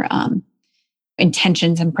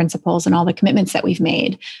intentions and principles and all the commitments that we've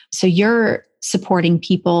made. So you're supporting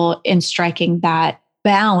people in striking that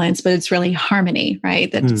balance, but it's really harmony,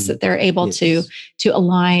 right? That they're able to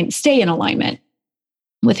align, stay in alignment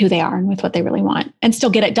with who they are and with what they really want and still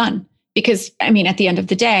get it done. Because I mean, at the end of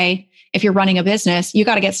the day, if you're running a business, you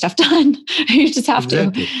got to get stuff done. You just have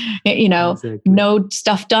to, no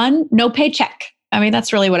stuff done, no paycheck. I mean,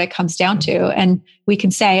 that's really what it comes down to. And we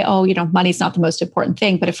can say, money's not the most important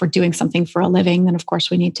thing. But if we're doing something for a living, then of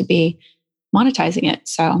course we need to be monetizing it.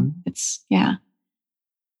 So it's, Yeah.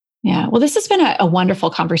 Well, this has been a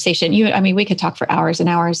wonderful conversation. We could talk for hours and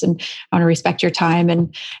hours, and I want to respect your time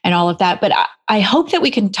and all of that. But I hope that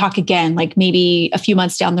we can talk again, like maybe a few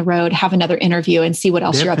months down the road, have another interview and see what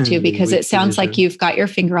else you're up to, because it sounds like you've got your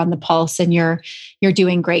finger on the pulse and you're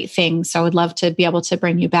doing great things. So I would love to be able to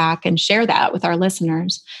bring you back and share that with our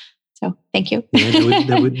listeners. So thank you.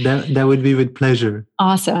 That would be with pleasure.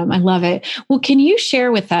 Awesome. I love it. Well, can you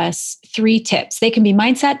share with us 3 tips? They can be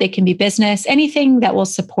mindset, they can be business, anything that will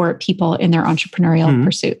support people in their entrepreneurial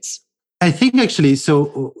pursuits. I think actually,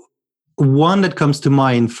 so one that comes to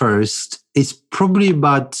mind first is probably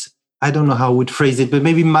about I don't know how I would phrase it, but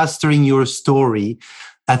maybe mastering your story,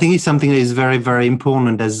 I think is something that is very, very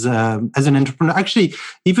important as an entrepreneur. Actually,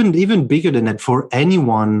 even bigger than that, for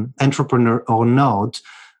anyone, entrepreneur or not,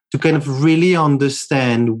 to kind of really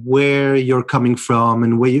understand where you're coming from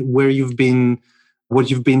and where you've been, what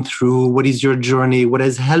you've been through, what is your journey, what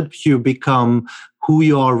has helped you become who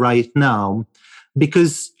you are right now.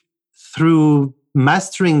 Because through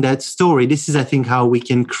mastering that story, this is, I think, how we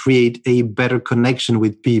can create a better connection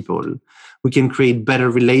with people. We can create better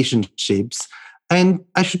relationships. And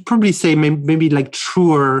I should probably say maybe like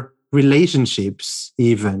truer relationships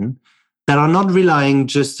even, that are not relying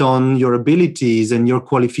just on your abilities and your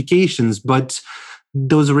qualifications, but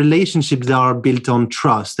those relationships that are built on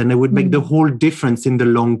trust. And it would make the whole difference in the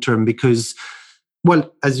long term because,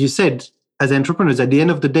 well, as you said, as entrepreneurs, at the end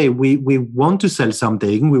of the day, we want to sell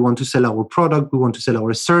something. We want to sell our product. We want to sell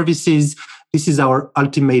our services. This is our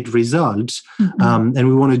ultimate result. And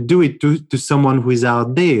we want to do it to someone who is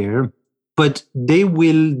out there. But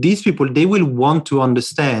these people will want to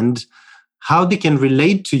understand how they can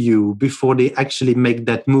relate to you before they actually make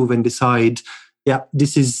that move and decide, yeah,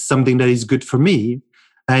 this is something that is good for me.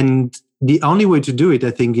 And the only way to do it, I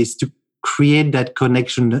think, is to create that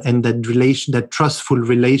connection and that trustful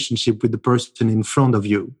relationship with the person in front of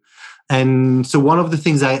you. And so one of the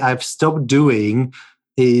things I've stopped doing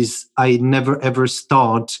is I never ever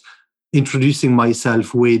start introducing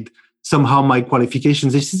myself with somehow my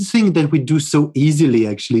qualifications. This is the thing that we do so easily,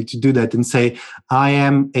 actually, to do that and say, I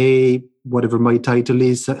am a, whatever my title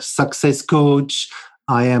is, a success coach.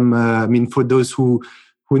 I am, for those who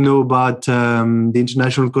know about the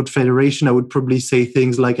International Coach Federation, I would probably say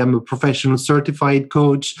things like I'm a professional certified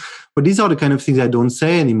coach. But these are the kind of things I don't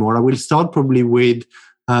say anymore. I will start probably with,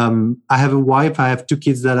 I have a wife, I have 2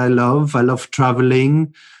 kids that I love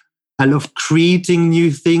traveling. I love creating new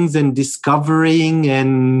things and discovering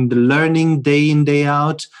and learning day in, day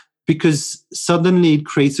out, because suddenly it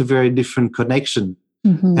creates a very different connection.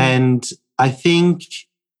 And I think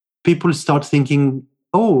people start thinking,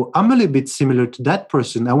 oh, I'm a little bit similar to that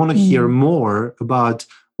person. I want to hear more about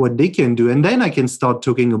what they can do. And then I can start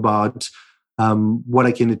talking about what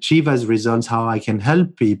I can achieve as results, how I can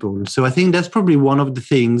help people. So I think that's probably one of the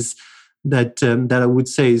things that I would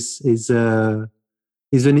say is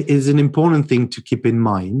an important thing to keep in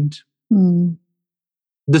mind.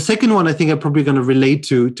 The second one, I think I'm probably going to relate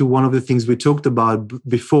to one of the things we talked about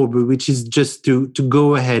before, but which is just to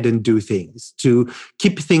go ahead and do things, to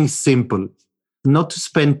keep things simple, not to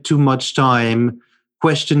spend too much time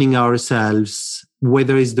questioning ourselves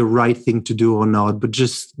whether it's the right thing to do or not, but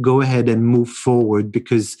just go ahead and move forward,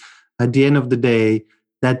 because at the end of the day,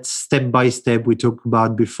 that step by step we talked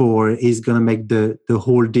about before is going to make the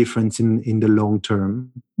whole difference in the long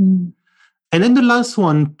term. And then the last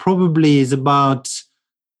one probably is about,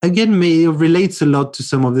 again, it relates a lot to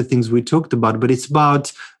some of the things we talked about, but it's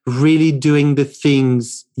about really doing the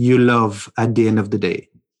things you love at the end of the day.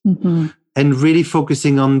 And really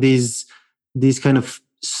focusing on these kind of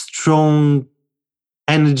strong,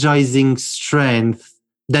 energizing strength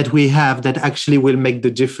that we have that actually will make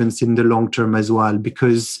the difference in the long term as well,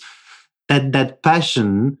 because that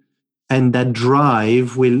passion and that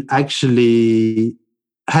drive will actually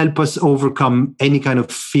help us overcome any kind of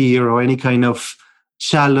fear or any kind of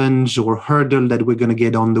challenge or hurdle that we're going to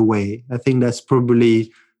get on the way. I think that's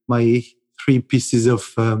probably my 3 pieces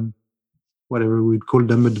of whatever we'd call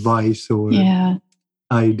them, advice or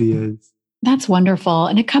ideas. That's wonderful.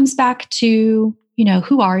 And it comes back to,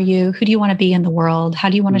 who are you? Who do you want to be in the world? How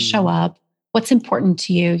do you want to show up? What's important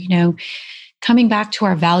to you? Coming back to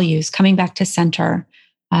our values, coming back to center.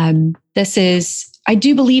 I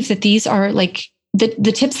do believe that these are like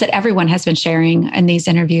the tips that everyone has been sharing in these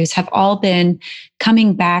interviews have all been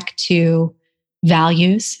coming back to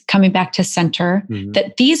values, coming back to center,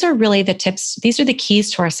 that these are really the tips. These are the keys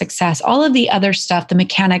to our success. All of the other stuff, the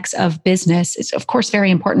mechanics of business is of course very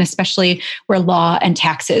important, especially where law and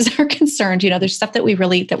taxes are concerned. There's stuff that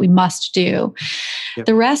we must do. Yep.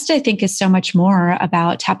 The rest, I think, is so much more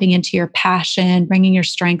about tapping into your passion, bringing your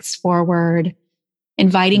strengths forward,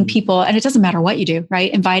 inviting people, and it doesn't matter what you do,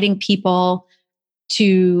 right? Inviting people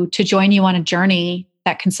to join you on a journey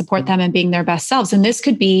that can support them in being their best selves. And this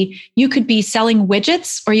could be, you could be selling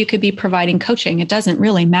widgets or you could be providing coaching. It doesn't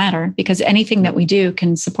really matter, because anything that we do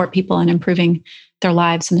can support people in improving their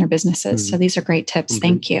lives and their businesses. So these are great tips.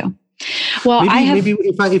 Thank you. Well, maybe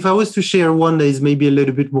if I was to share one that is maybe a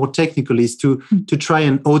little bit more technical, is to try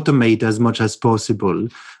and automate as much as possible,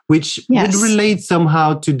 which would relate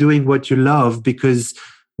somehow to doing what you love, because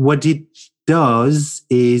what it does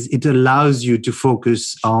is it allows you to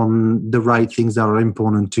focus on the right things that are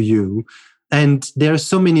important to you. And there are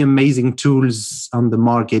so many amazing tools on the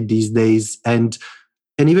market these days. And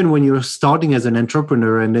even when you're starting as an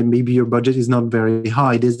entrepreneur and then maybe your budget is not very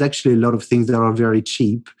high, there's actually a lot of things that are very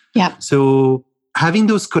cheap. Yeah. So having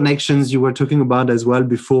those connections you were talking about as well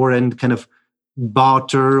before, and kind of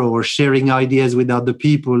barter or sharing ideas with other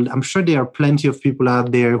people, I'm sure there are plenty of people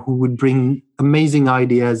out there who would bring amazing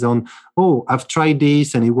ideas on, oh, I've tried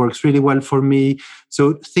this and it works really well for me.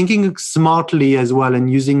 So thinking smartly as well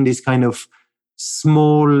and using this kind of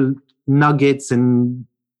small nuggets and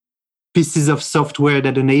pieces of software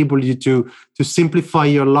that enable you to simplify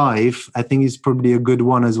your life, I think is probably a good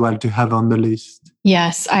one as well to have on the list.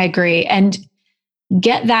 Yes, I agree. And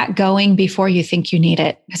get that going before you think you need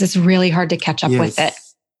it, because it's really hard to catch up with it.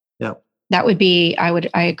 Yeah. That would be, I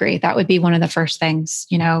agree. That would be one of the first things,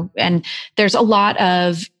 and there's a lot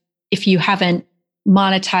of, if you haven't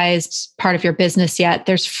monetized part of your business yet,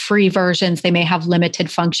 there's free versions. They may have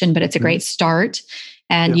limited function, but it's a great start.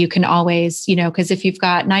 And you can always, because if you've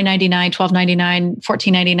got $9.99, $12.99,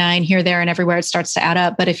 $14.99 here, there, and everywhere, it starts to add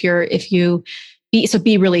up. But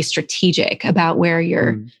be really strategic about where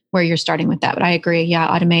you're starting with that. But I agree. Yeah.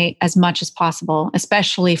 Automate as much as possible,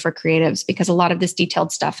 especially for creatives, because a lot of this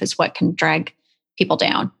detailed stuff is what can drag people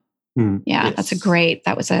down. Yeah, yes.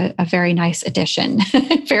 That was a very nice addition.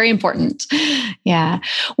 Very important. Yeah.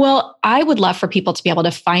 Well, I would love for people to be able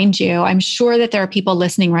to find you. I'm sure that there are people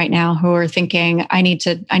listening right now who are thinking, I need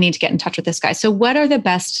to get in touch with this guy. So what are the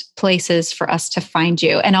best places for us to find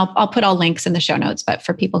you? And I'll put all links in the show notes, but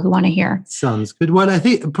for people who want to hear. Sounds good. Well, I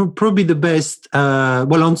think probably the best,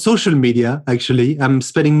 on social media, actually, I'm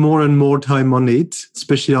spending more and more time on it,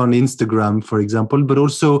 especially on Instagram, for example, but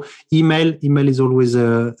also email. Email is always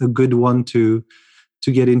a good one to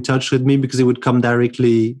get in touch with me, because it would come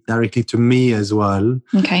directly to me as well.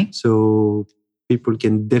 Okay. So people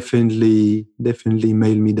can definitely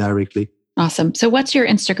mail me directly. Awesome. So what's your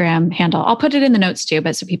Instagram handle? I'll put it in the notes too,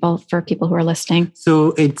 but for people who are listening.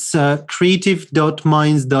 So it's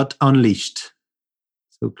creative.minds.unleashed.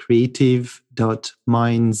 So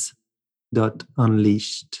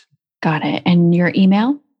creative.minds.unleashed. Got it. And your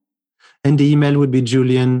email? And the email would be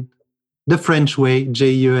Julien, the French way,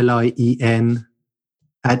 JULIEN,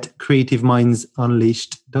 at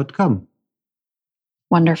creativeminds.unleashed.com.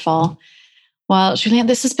 Wonderful. Well, Julien,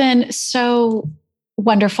 this has been so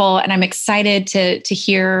wonderful. And I'm excited to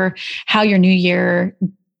hear how your new year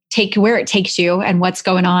where it takes you and what's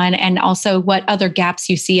going on, and also what other gaps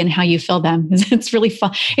you see and how you fill them. It's really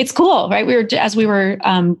fun. It's cool, right?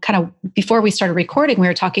 Before we started recording, we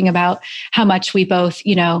were talking about how much we both,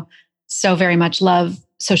 so very much love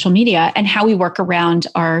social media and how we work around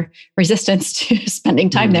our resistance to spending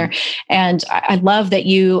time there. And I love that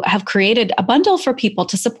you have created a bundle for people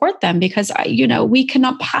to support them, because, we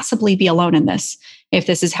cannot possibly be alone in this if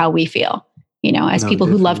this is how we feel, as people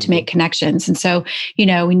who love to make connections. And so,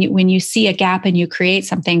 when you see a gap and you create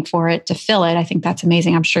something for it to fill it, I think that's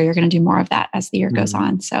amazing. I'm sure you're going to do more of that as the year goes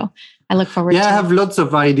on. So I look forward to it. I have lots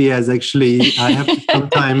of ideas, actually. I have to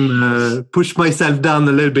sometimes push myself down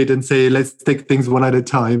a little bit and say, let's take things one at a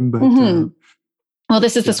time. But well,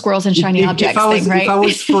 this is the squirrels and shiny objects thing, right?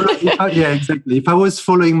 Exactly. If I was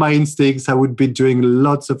following my instincts, I would be doing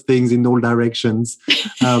lots of things in all directions.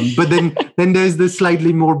 But then there's the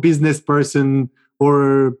slightly more business person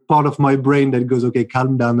or part of my brain that goes, okay,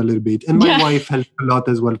 calm down a little bit. And my wife helps a lot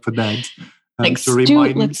as well for that. To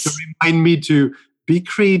remind me to be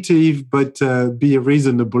creative, but be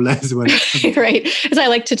reasonable as well. Right. As I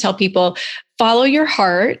like to tell people, follow your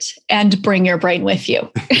heart and bring your brain with you.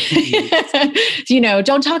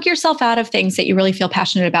 Don't talk yourself out of things that you really feel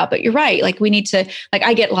passionate about. But you're right. We need to,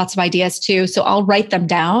 I get lots of ideas too. So I'll write them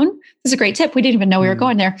down. This is a great tip. We didn't even know we were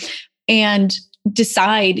going there. And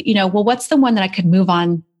decide, what's the one that I could move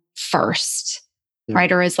on first? Yeah.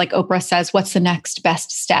 Right. Or as Oprah says, what's the next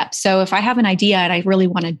best step? So if I have an idea and I really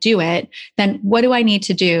want to do it, then what do I need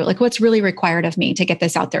to do? What's really required of me to get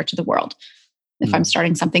this out there to the world? If I'm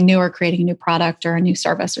starting something new or creating a new product or a new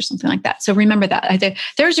service or something like that. So remember that.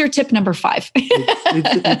 There's your tip number 5.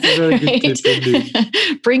 It's a very good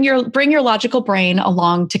tip. Bring your logical brain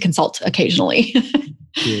along to consult occasionally.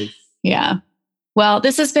 Yes. Yeah. Well,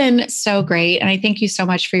 this has been so great. And I thank you so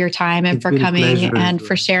much for your time and for coming and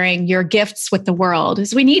for sharing your gifts with the world,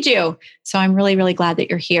 because we need you. So I'm really, really glad that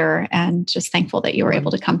you're here, and just thankful that you were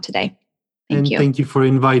able to come today. Thank you. Thank you for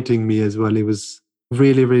inviting me as well. It was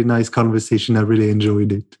really, really nice conversation. I really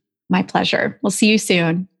enjoyed it. My pleasure. We'll see you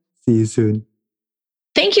soon. See you soon.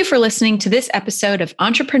 Thank you for listening to this episode of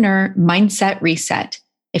Entrepreneur Mindset Reset.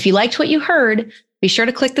 If you liked what you heard, be sure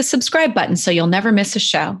to click the subscribe button so you'll never miss a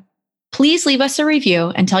show. Please leave us a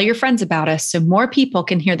review and tell your friends about us so more people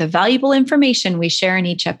can hear the valuable information we share in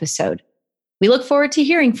each episode. We look forward to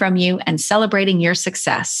hearing from you and celebrating your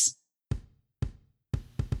success.